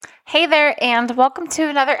Hey there, and welcome to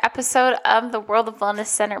another episode of the World of Wellness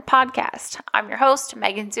Center podcast. I'm your host,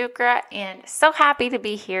 Megan Zucra, and so happy to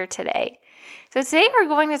be here today. So today we're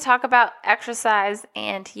going to talk about exercise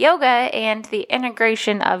and yoga and the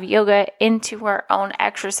integration of yoga into our own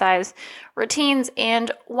exercise routines and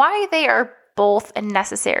why they are both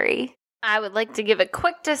necessary. I would like to give a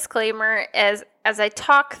quick disclaimer as I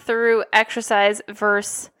talk through exercise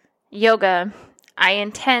versus yoga. I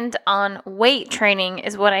intend on weight training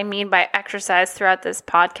is what I mean by exercise throughout this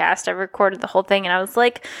podcast. I recorded the whole thing and I was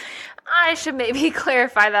like, I should maybe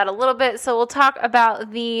clarify that a little bit. So we'll talk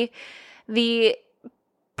about the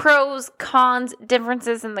pros, cons,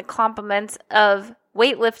 differences, and the complements of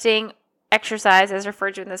weightlifting, exercise as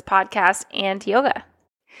referred to in this podcast, and yoga.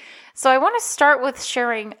 So I want to start with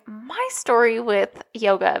sharing my story with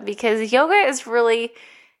yoga because yoga is really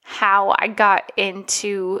how I got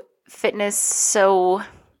into fitness so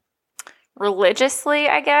religiously,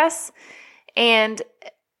 I guess. And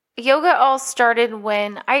yoga all started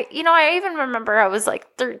when I even remember I was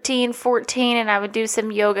like 13, 14, and I would do some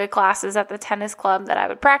yoga classes at the tennis club that I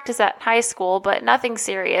would practice at in high school, but nothing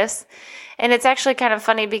serious. And it's actually kind of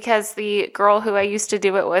funny because the girl who I used to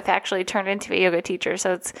do it with actually turned into a yoga teacher.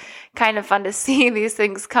 So it's kind of fun to see these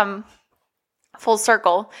things come full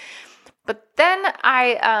circle. But then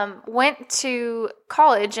I went to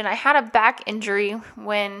college and I had a back injury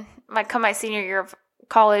when my senior year of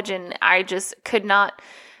college, and I just could not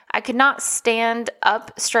stand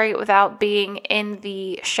up straight without being in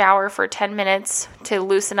the shower for 10 minutes to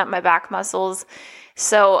loosen up my back muscles.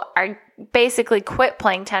 So I basically quit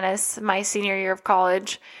playing tennis my senior year of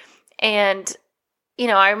college. And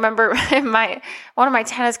I remember one of my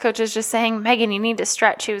tennis coaches just saying, Megan, you need to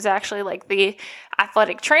stretch. He was actually like the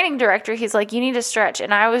athletic training director. He's like, you need to stretch.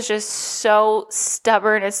 And I was just so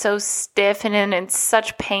stubborn and so stiff and in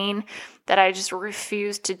such pain that I just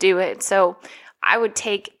refused to do it. So I would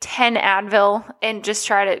take 10 Advil and just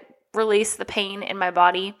try to release the pain in my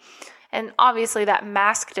body. And obviously that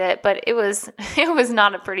masked it, but it was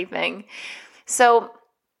not a pretty thing. So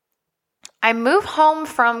I moved home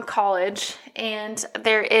from college and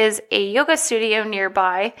there is a yoga studio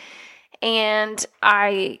nearby, and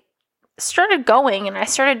I started going and I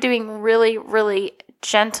started doing really, really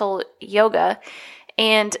gentle yoga,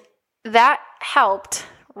 and that helped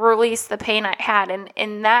release the pain I had,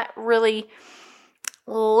 and that really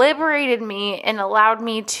liberated me and allowed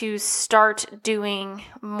me to start doing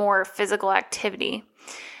more physical activity.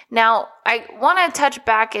 Now, I want to touch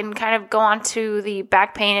back and kind of go on to the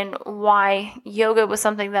back pain and why yoga was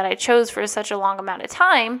something that I chose for such a long amount of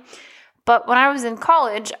time. But when I was in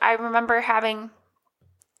college, I remember having,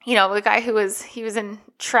 a guy he was in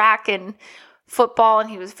track and football, and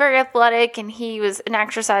he was very athletic, and he was an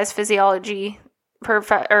exercise physiology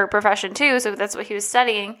profession too, so that's what he was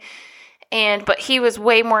studying. But he was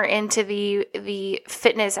way more into the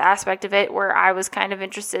fitness aspect of it, where I was kind of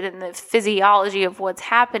interested in the physiology of what's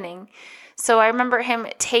happening. So I remember him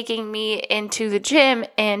taking me into the gym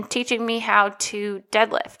and teaching me how to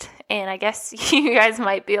deadlift. And I guess you guys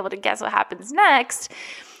might be able to guess what happens next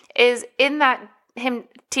is in that him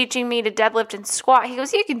teaching me to deadlift and squat. He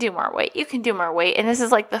goes, you can do more weight. You can do more weight. And this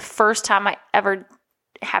is like the first time I ever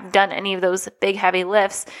have done any of those big, heavy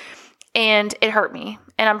lifts. And it hurt me.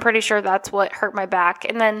 And I'm pretty sure that's what hurt my back.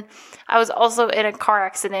 And then I was also in a car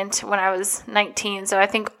accident when I was 19. So I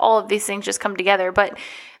think all of these things just come together. But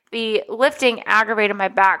the lifting aggravated my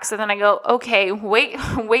back. So then I go, okay,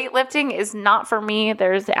 weightlifting is not for me.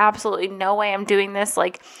 There's absolutely no way I'm doing this.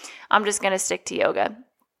 Like, I'm just going to stick to yoga.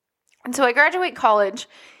 And so I graduate college.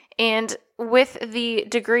 And with the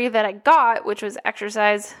degree that I got, which was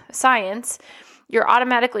exercise science, you're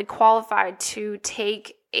automatically qualified to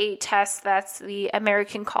take a test that's the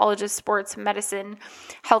American College of Sports Medicine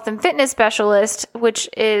Health and Fitness Specialist, which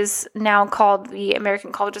is now called the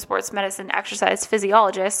American College of Sports Medicine Exercise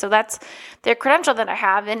Physiologist. So that's the credential that I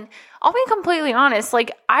have. And I'll be completely honest,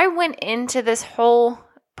 like, I went into this whole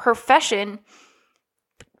profession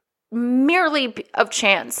merely of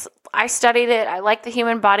chance. I studied it. I liked the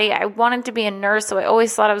human body. I wanted to be a nurse, so I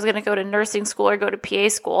always thought I was going to go to nursing school or go to PA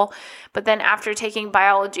school. But then after taking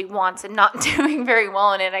biology once and not doing very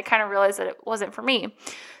well in it, I kind of realized that it wasn't for me.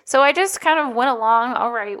 So I just kind of went along,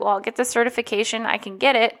 all right, well, I'll get the certification. I can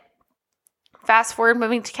get it. Fast forward,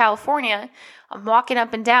 moving to California, I'm walking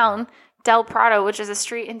up and down Del Prado, which is a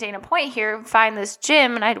street in Dana Point here, and find this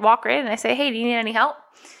gym, and I'd walk right in and I say, hey, do you need any help?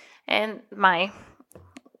 And my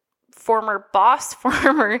former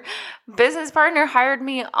business partner hired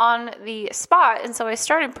me on the spot. And so I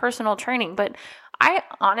started personal training, but I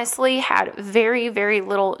honestly had very, very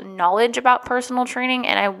little knowledge about personal training,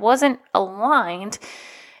 and I wasn't aligned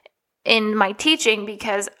in my teaching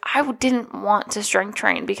because I didn't want to strength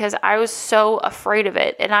train because I was so afraid of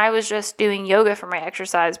it. And I was just doing yoga for my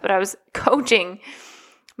exercise, but I was coaching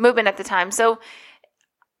movement at the time. So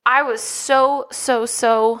I was so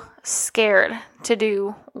scared to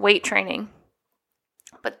do weight training.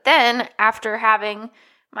 But then after having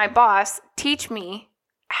my boss teach me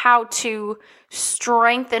how to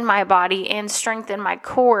strengthen my body and strengthen my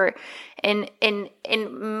core and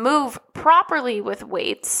move properly with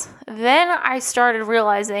weights, then I started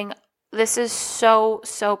realizing this is so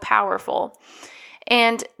powerful.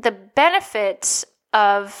 And the benefits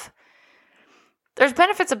of there's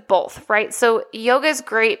benefits of both, right? So yoga is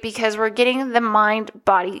great because we're getting the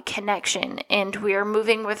mind-body connection and we are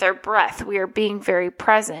moving with our breath. We are being very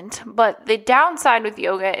present. But the downside with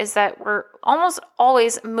yoga is that we're almost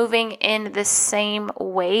always moving in the same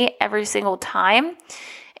way every single time.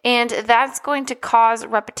 And that's going to cause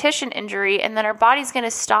repetition injury. And then our body's going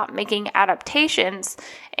to stop making adaptations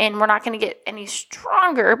and we're not going to get any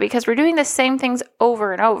stronger because we're doing the same things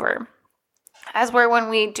over and over. As where when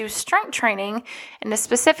we do strength training, and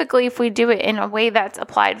specifically if we do it in a way that's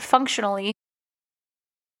applied functionally,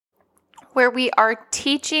 where we are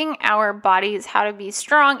teaching our bodies how to be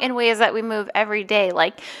strong in ways that we move every day,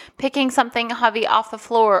 like picking something heavy off the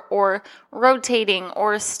floor or rotating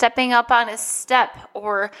or stepping up on a step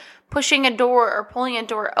or pushing a door or pulling a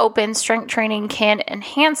door open. Strength training can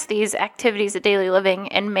enhance these activities of daily living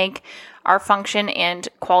and make our function and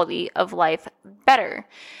quality of life better.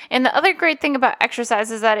 And the other great thing about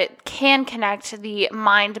exercise is that it can connect the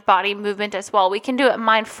mind-body movement as well. We can do it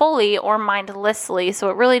mindfully or mindlessly, so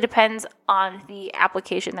it really depends on the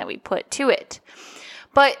application that we put to it.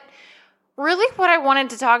 But really what I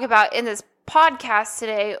wanted to talk about in this podcast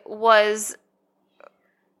today was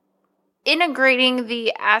integrating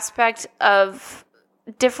the aspect of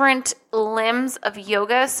different limbs of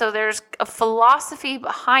yoga. So there's a philosophy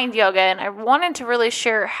behind yoga, and I wanted to really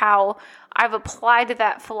share how I've applied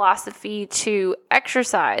that philosophy to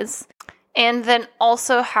exercise, and then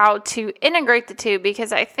also how to integrate the two,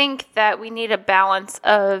 because I think that we need a balance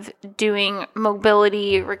of doing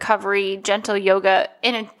mobility, recovery, gentle yoga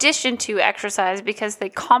in addition to exercise because they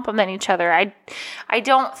complement each other. I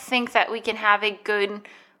don't think that we can have a good,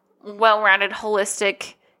 well-rounded,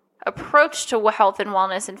 holistic approach to health and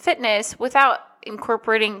wellness and fitness without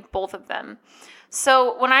incorporating both of them.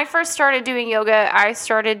 So when I first started doing yoga,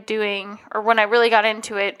 when I really got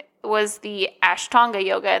into it, was the Ashtanga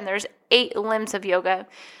yoga, and there's 8 limbs of yoga,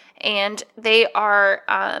 and they are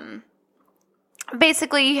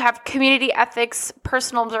basically you have community ethics,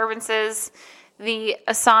 personal observances, the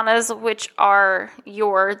asanas, which are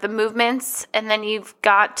the movements, and then you've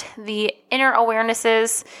got the inner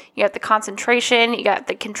awarenesses, you got the concentration, you got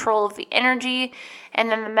the control of the energy, and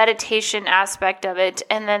then the meditation aspect of it,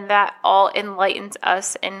 and then that all enlightens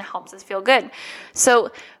us and helps us feel good.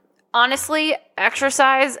 So honestly,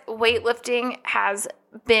 exercise, weightlifting has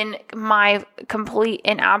been my complete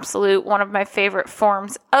and absolute one of my favorite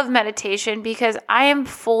forms of meditation because I am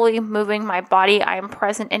fully moving my body. I am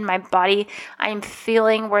present in my body. I am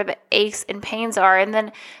feeling where the aches and pains are. And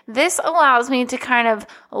then this allows me to kind of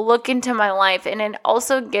look into my life, and it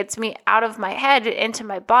also gets me out of my head into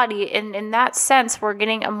my body. And in that sense, we're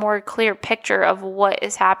getting a more clear picture of what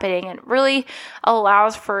is happening, and it really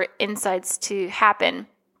allows for insights to happen.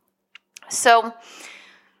 So,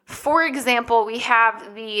 for example, we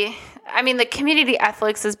have the community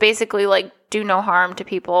ethics is basically like do no harm to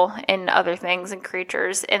people and other things and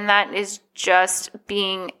creatures. And that is just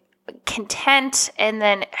being content and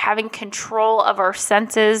then having control of our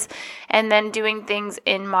senses and then doing things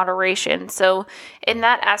in moderation. So in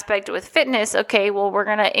that aspect with fitness, okay, well, we're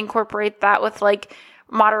going to incorporate that with like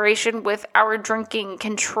moderation with our drinking,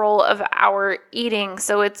 control of our eating.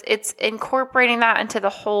 So it's incorporating that into the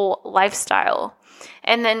whole lifestyle.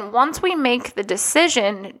 And then once we make the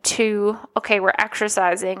decision to, okay, we're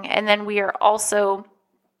exercising, and then we are also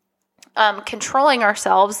controlling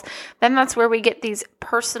ourselves, then that's where we get these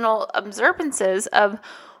personal observances of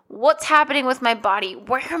what's happening with my body.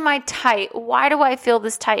 Where am I tight? Why do I feel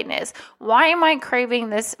this tightness? Why am I craving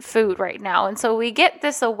this food right now? And so we get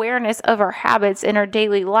this awareness of our habits in our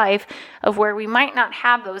daily life of where we might not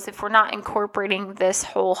have those if we're not incorporating this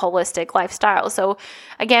whole holistic lifestyle. So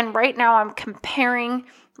again, right now I'm comparing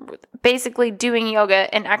basically doing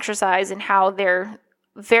yoga and exercise and how they're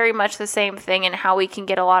very much the same thing and how we can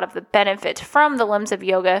get a lot of the benefit from the limbs of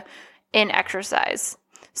yoga in exercise.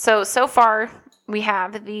 So far, we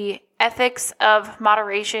have the ethics of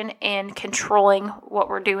moderation and controlling what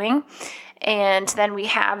we're doing. And then we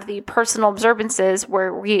have the personal observances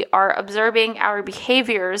where we are observing our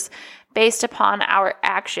behaviors based upon our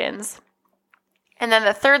actions. And then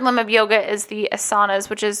the third limb of yoga is the asanas,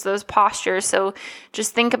 which is those postures. So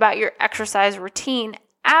just think about your exercise routine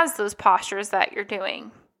as those postures that you're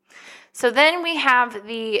doing. So then we have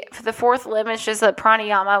the fourth limb, is just the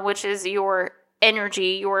pranayama, which is your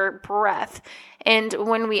energy, your breath. And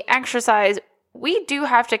when we exercise, we do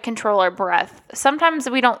have to control our breath. Sometimes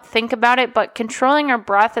we don't think about it, but controlling our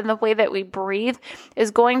breath and the way that we breathe is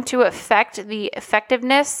going to affect the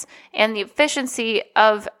effectiveness and the efficiency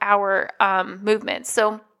of our movements.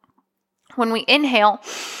 So when we inhale,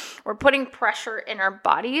 we're putting pressure in our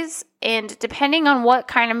bodies, and depending on what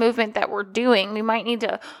kind of movement that we're doing, we might need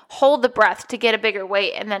to hold the breath to get a bigger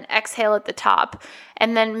weight and then exhale at the top.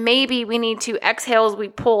 And then maybe we need to exhale as we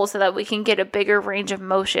pull so that we can get a bigger range of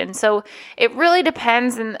motion. So it really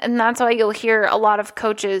depends, and that's why you'll hear a lot of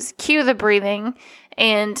coaches cue the breathing.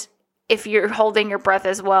 And if you're holding your breath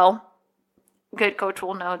as well, a good coach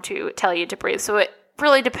will know to tell you to breathe. So it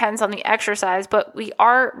really depends on the exercise, but we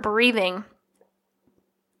are breathing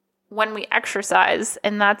when we exercise,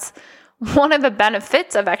 and that's one of the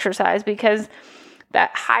benefits of exercise, because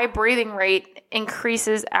that high breathing rate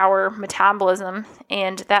increases our metabolism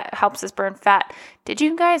and that helps us burn fat. Did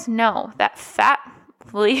you guys know that fat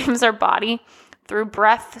leaves our body through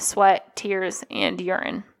breath, sweat, tears, and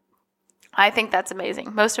urine? I think that's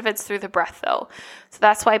amazing. Most of it's through the breath though. So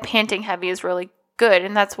that's why panting heavy is really good,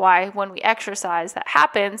 and that's why when we exercise that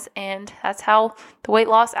happens, and that's how the weight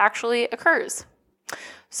loss actually occurs.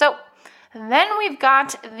 So then we've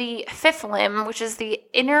got the fifth limb, which is the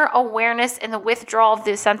inner awareness and the withdrawal of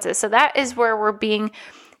the senses. So that is where we're being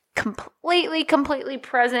completely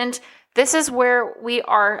present. This is where we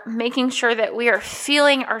are making sure that we are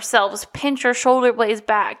feeling ourselves pinch our shoulder blades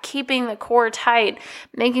back, keeping the core tight,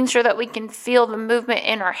 making sure that we can feel the movement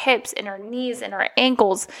in our hips, in our knees, in our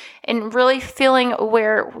ankles, and really feeling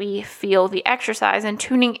where we feel the exercise and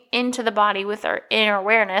tuning into the body with our inner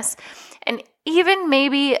awareness. And even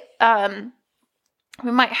maybe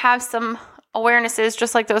we might have some awarenesses,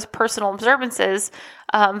 just like those personal observances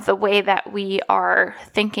of the way that we are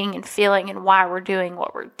thinking and feeling and why we're doing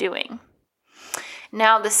what we're doing.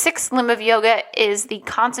 Now, the sixth limb of yoga is the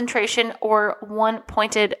concentration or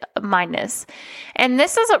one-pointed mindedness. And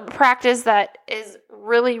this is a practice that is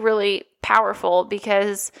really, really powerful,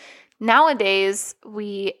 because nowadays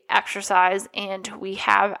we exercise and we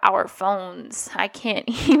have our phones. I can't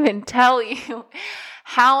even tell you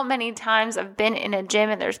how many times I've been in a gym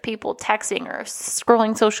and there's people texting or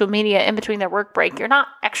scrolling social media in between their work break. You're not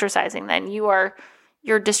exercising then. You're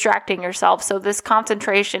distracting yourself. So this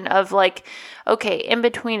concentration of like, okay, in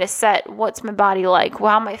between a set, what's my body like?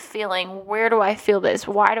 How am I feeling? Where do I feel this?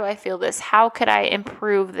 Why do I feel this? How could I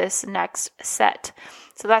improve this next set?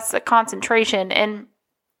 So that's the concentration. And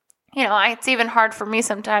it's even hard for me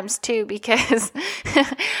sometimes too, because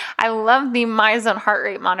I love the MyZone heart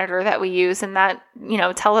rate monitor that we use, and that,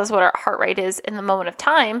 tells us what our heart rate is in the moment of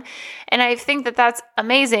time. And I think that that's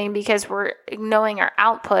amazing because we're knowing our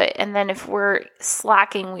output. And then if we're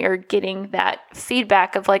slacking, we are getting that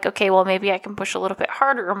feedback of like, okay, well, maybe I can push a little bit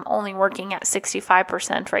harder. I'm only working at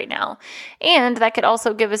 65% right now. And that could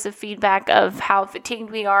also give us a feedback of how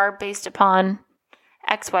fatigued we are based upon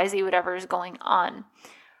XYZ, whatever is going on.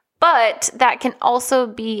 But that can also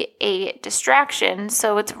be a distraction.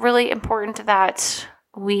 So it's really important that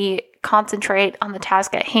we concentrate on the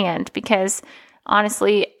task at hand, because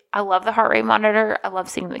honestly, I love the heart rate monitor. I love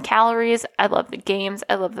seeing the calories. I love the games.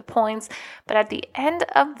 I love the points. But at the end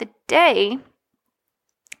of the day,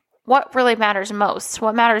 what really matters most?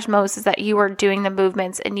 What matters most is that you are doing the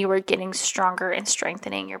movements and you are getting stronger and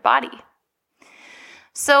strengthening your body.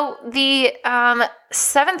 So the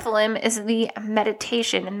seventh limb is the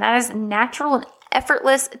meditation, and that is natural and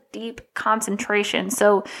effortless deep concentration.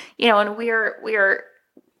 So, and we are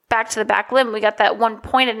back to the back limb. We got that one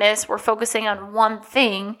pointedness. We're focusing on one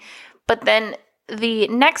thing, but then the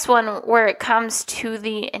next one, where it comes to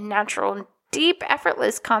the natural and deep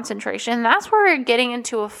effortless concentration, that's where we're getting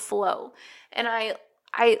into a flow. And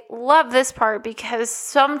I love this part, because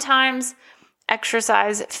sometimes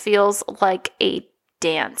exercise feels like a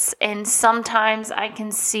dance. And sometimes I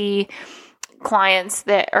can see clients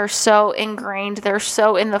that are so ingrained, they're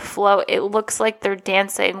so in the flow, it looks like they're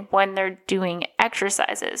dancing when they're doing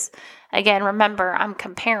exercises. Again, remember, I'm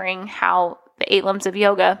comparing how the 8 limbs of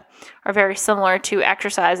yoga are very similar to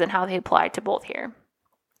exercise and how they apply to both here.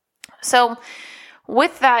 So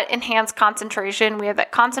with that enhanced concentration, we have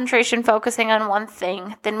that concentration focusing on one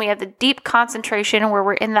thing. Then we have the deep concentration where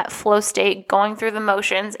we're in that flow state, going through the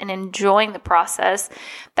motions and enjoying the process.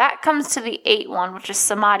 That comes to the 8th one, which is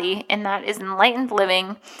samadhi, and that is enlightened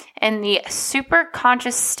living. In the super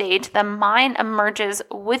conscious state, the mind emerges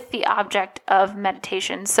with the object of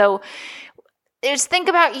meditation. So just think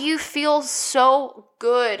about, you feel so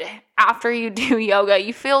good after you do yoga.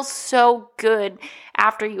 You feel so good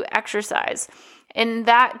after you exercise. And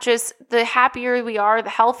that just, the happier we are, the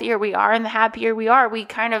healthier we are, and the happier we are, we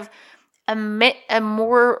kind of emit a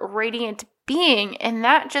more radiant being. And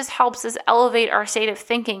that just helps us elevate our state of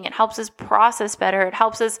thinking. It helps us process better. It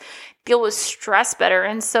helps us deal with stress better.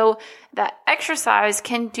 And so that exercise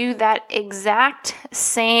can do that exact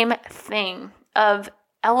same thing of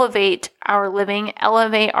elevate our living,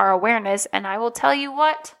 elevate our awareness. And I will tell you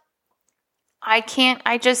what,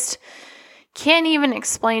 I just can't even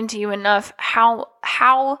explain to you enough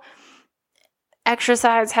how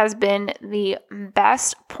exercise has been the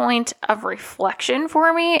best point of reflection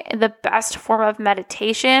for me, the best form of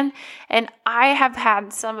meditation. And I have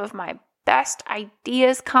had some of my best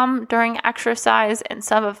ideas come during exercise, and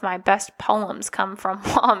some of my best poems come from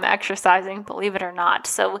while I'm exercising, believe it or not.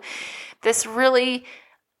 So this really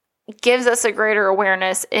gives us a greater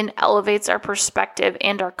awareness and elevates our perspective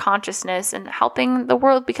and our consciousness, and helping the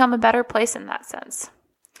world become a better place in that sense.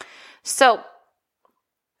 So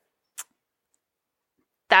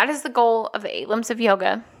that is the goal of the 8 limbs of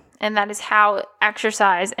yoga, and that is how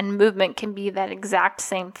exercise and movement can be that exact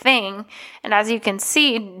same thing. And as you can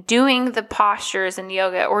see, doing the postures in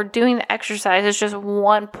yoga or doing the exercise is just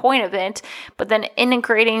one point of it, but then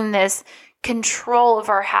integrating this control of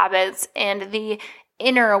our habits and the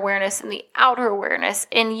inner awareness and the outer awareness,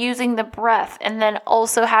 and using the breath, and then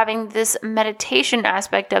also having this meditation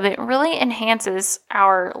aspect of it really enhances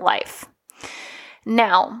our life.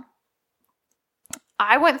 Now,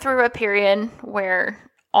 I went through a period where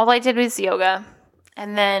all I did was yoga,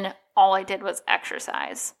 and then all I did was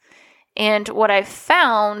exercise. And what I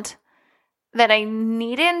found that I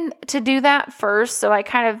needed to do that first, so I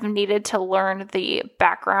kind of needed to learn the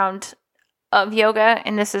background of yoga,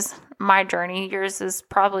 and this is my journey. Yours is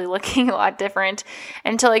probably looking a lot different,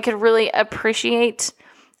 until I could really appreciate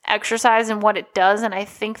exercise and what it does. And I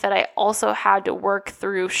think that I also had to work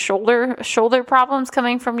through shoulder problems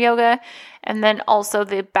coming from yoga, and then also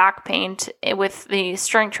the back pain with the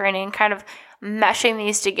strength training, kind of meshing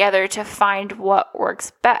these together to find what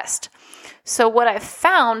works best. So what I've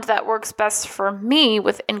found that works best for me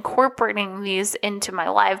with incorporating these into my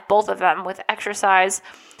life, both of them with exercise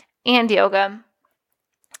and yoga,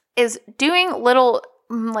 is doing little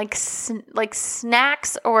like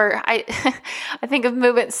snacks, or I think of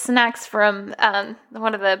movement snacks from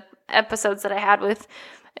one of the episodes that I had with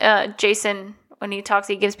Jason. When he talks,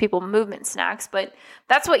 he gives people movement snacks, but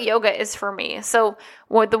that's what yoga is for me. So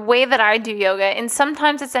the way that I do yoga, and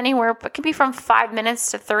sometimes it's anywhere, but it can be from 5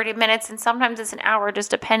 minutes to 30 minutes, and sometimes it's an hour,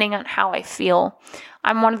 just depending on how I feel.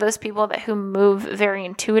 I'm one of those people who move very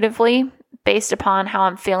intuitively based upon how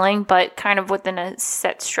I'm feeling, but kind of within a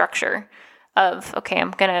set structure of, okay, I'm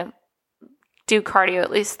going to do cardio at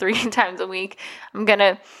least 3 times a week. I'm going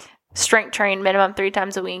to strength train minimum 3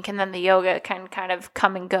 times a week, and then the yoga can kind of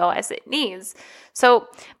come and go as it needs. So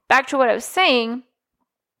back to what I was saying,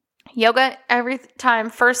 yoga every time,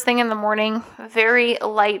 first thing in the morning, very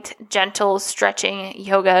light, gentle stretching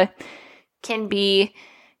yoga can be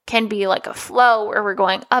like a flow where we're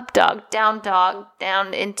going up dog,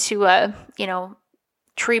 down into a,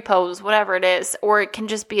 tree pose, whatever it is. Or it can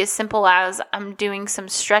just be as simple as I'm doing some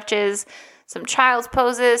stretches, some child's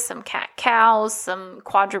poses, some cat-cows, some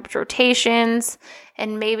quadruped rotations,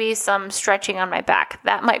 and maybe some stretching on my back.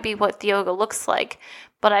 That might be what the yoga looks like.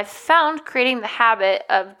 But I've found creating the habit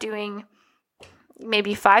of doing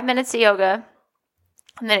maybe 5 minutes of yoga,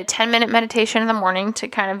 and then a 10-minute meditation in the morning to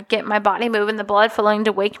kind of get my body moving, the blood flowing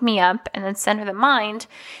to wake me up, and then center the mind.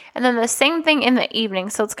 And then the same thing in the evening.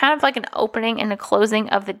 So it's kind of like an opening and a closing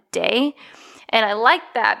of the day. And I like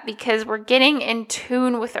that because we're getting in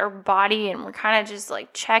tune with our body, and we're kind of just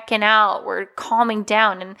like checking out. We're calming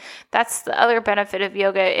down. And that's the other benefit of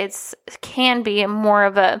yoga. It can be more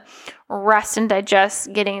of a rest and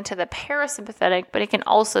digest, getting into the parasympathetic, but it can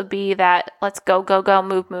also be that let's go,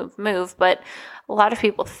 move. But a lot of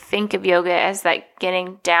people think of yoga as that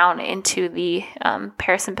getting down into the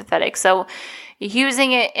parasympathetic. So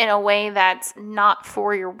using it in a way that's not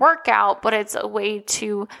for your workout, but it's a way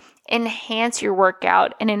to enhance your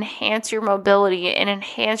workout and enhance your mobility and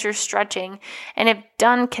enhance your stretching. And if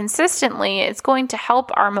done consistently, it's going to help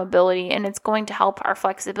our mobility and it's going to help our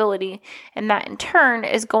flexibility. And that in turn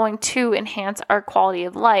is going to enhance our quality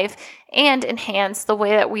of life and enhance the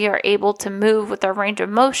way that we are able to move with our range of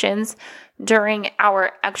motions during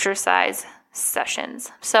our exercise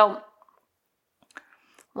sessions. So,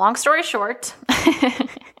 long story short,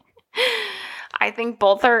 I think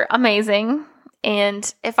both are amazing.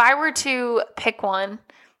 And if I were to pick one,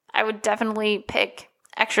 I would definitely pick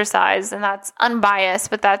exercise, and that's unbiased,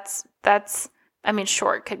 but that's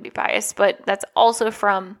sure, it could be biased, but that's also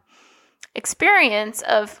from experience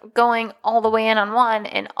of going all the way in on one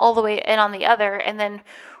and all the way in on the other, and then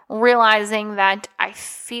realizing that I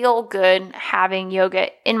feel good having yoga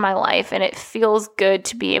in my life, and it feels good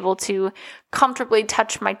to be able to comfortably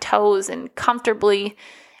touch my toes and comfortably,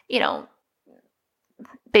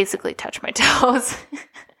 basically touch my toes.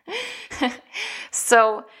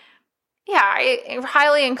 So yeah, I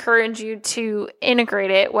highly encourage you to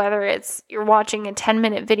integrate it, whether it's you're watching a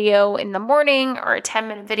 10-minute video in the morning or a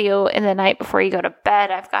 10-minute video in the night before you go to bed.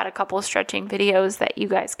 I've got a couple of stretching videos that you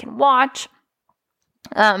guys can watch.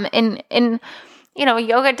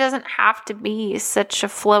 Yoga doesn't have to be such a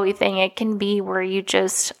flowy thing. It can be where you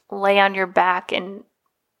just lay on your back and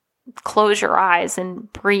close your eyes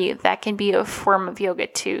and breathe. That can be a form of yoga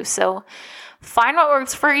too. So find what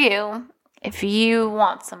works for you. If you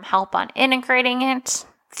want some help on integrating it,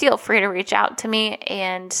 feel free to reach out to me.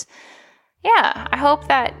 And yeah, I hope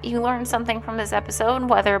that you learned something from this episode,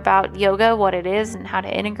 whether about yoga, what it is, and how to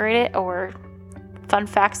integrate it, or fun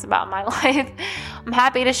facts about my life. I'm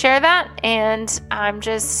happy to share that. And I'm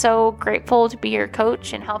just so grateful to be your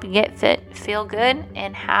coach and help you get fit, feel good,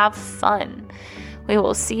 and have fun. We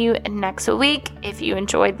will see you next week. If you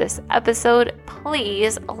enjoyed this episode,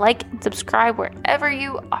 please like and subscribe wherever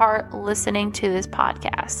you are listening to this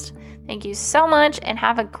podcast. Thank you so much and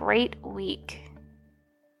have a great week.